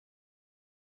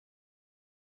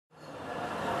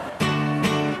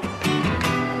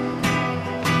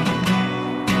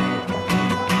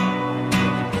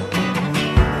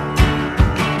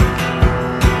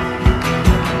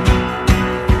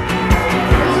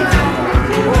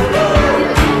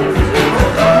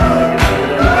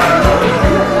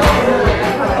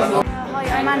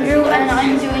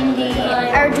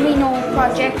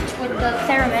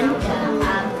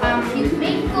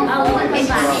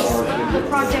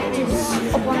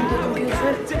practice up on the computer,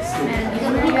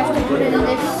 and you have to put in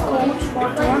this code for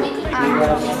one, and have you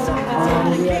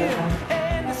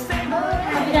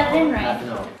got it in right?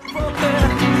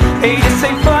 Hey, this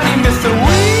ain't funny, Mr.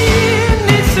 We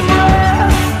need some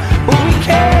rest, but we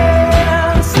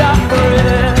can't stop for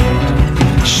it.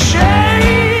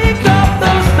 Shake off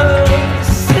those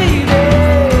dusty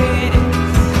days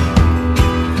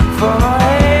from my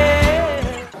head.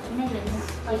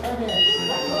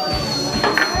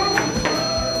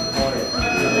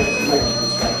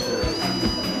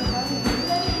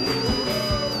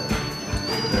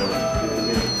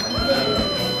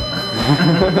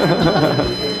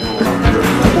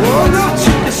 Walk out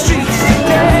to the streets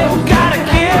today, we gotta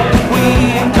get, we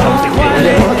ain't going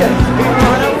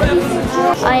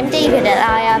I'm David and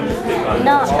I am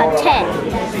not a 10.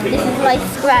 This is my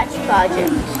scratch project.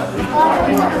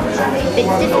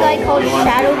 This guy called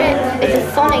Shadow. It's a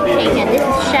Sonic thing, and this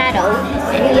is Shadow.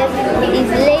 And he has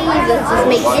these lasers just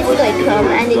make this guy come,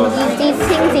 and these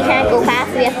things he can't go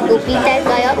past. We have to go beat that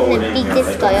guy up and then beat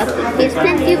this guy up. He has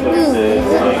plenty of moves.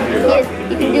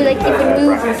 You can do like different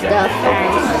moves and stuff.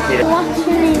 And what's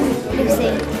your name,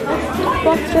 Lucy?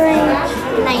 What's your age?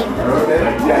 9.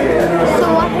 So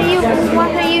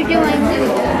what are you doing?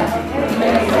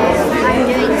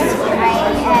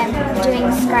 I'm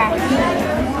doing Scratch.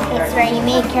 It's where you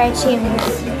make cartoons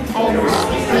and you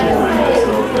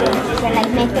can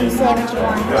like make them say what you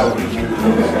want.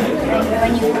 Like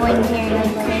when you go in here,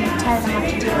 you can tell them what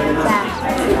to do like that.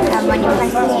 And when you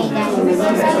press play, then you say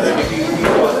that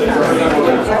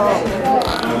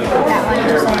one you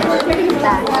say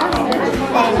that.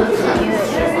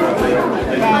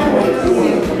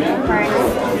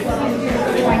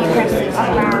 Then when you press the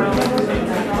up arrow.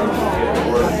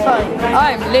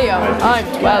 Hi, I'm Leo. I'm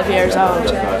 12 years old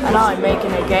and I'm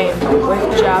making a game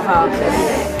with Java.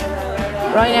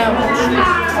 Right now,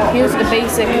 here's the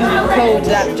basic code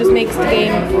that just makes the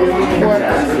game work.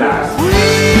 We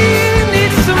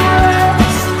need some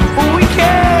rest, but we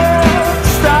can't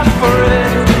stop for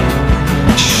it.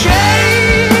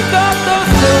 Shake off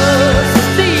those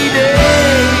dusty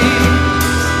days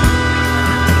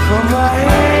from my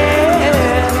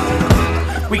head.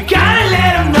 We gotta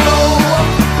let them know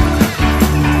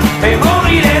they've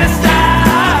only let us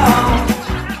down.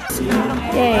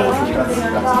 Yay.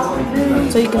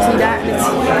 So you can see that.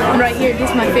 And right here, this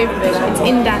is my favourite bit. It's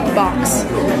in that box.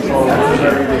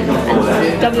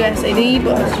 And WSAD,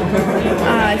 but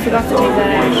I forgot to take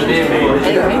that out.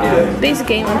 Anyway, basic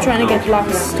game, I'm trying to get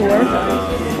blocks to work.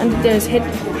 And there's hit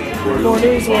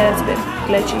borders, yeah, it's a bit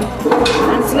glitchy.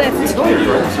 And it's left.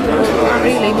 Not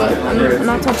really, but I'm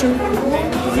not touching.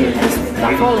 It's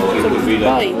not falling, so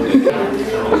bye.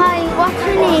 Hi, what's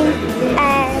your name?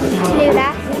 Lula.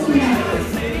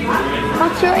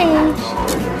 What's your age?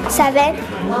 7.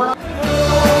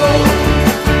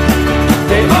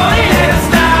 They've only let us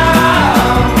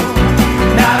down.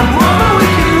 Not a moment we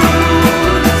can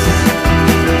lose.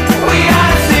 We are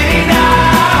the city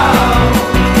now.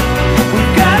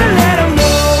 We've gotta let them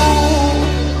know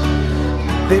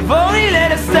they've only let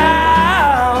us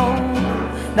down.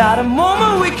 Not a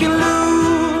moment we can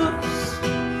lose.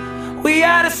 We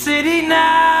are the city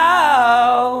now.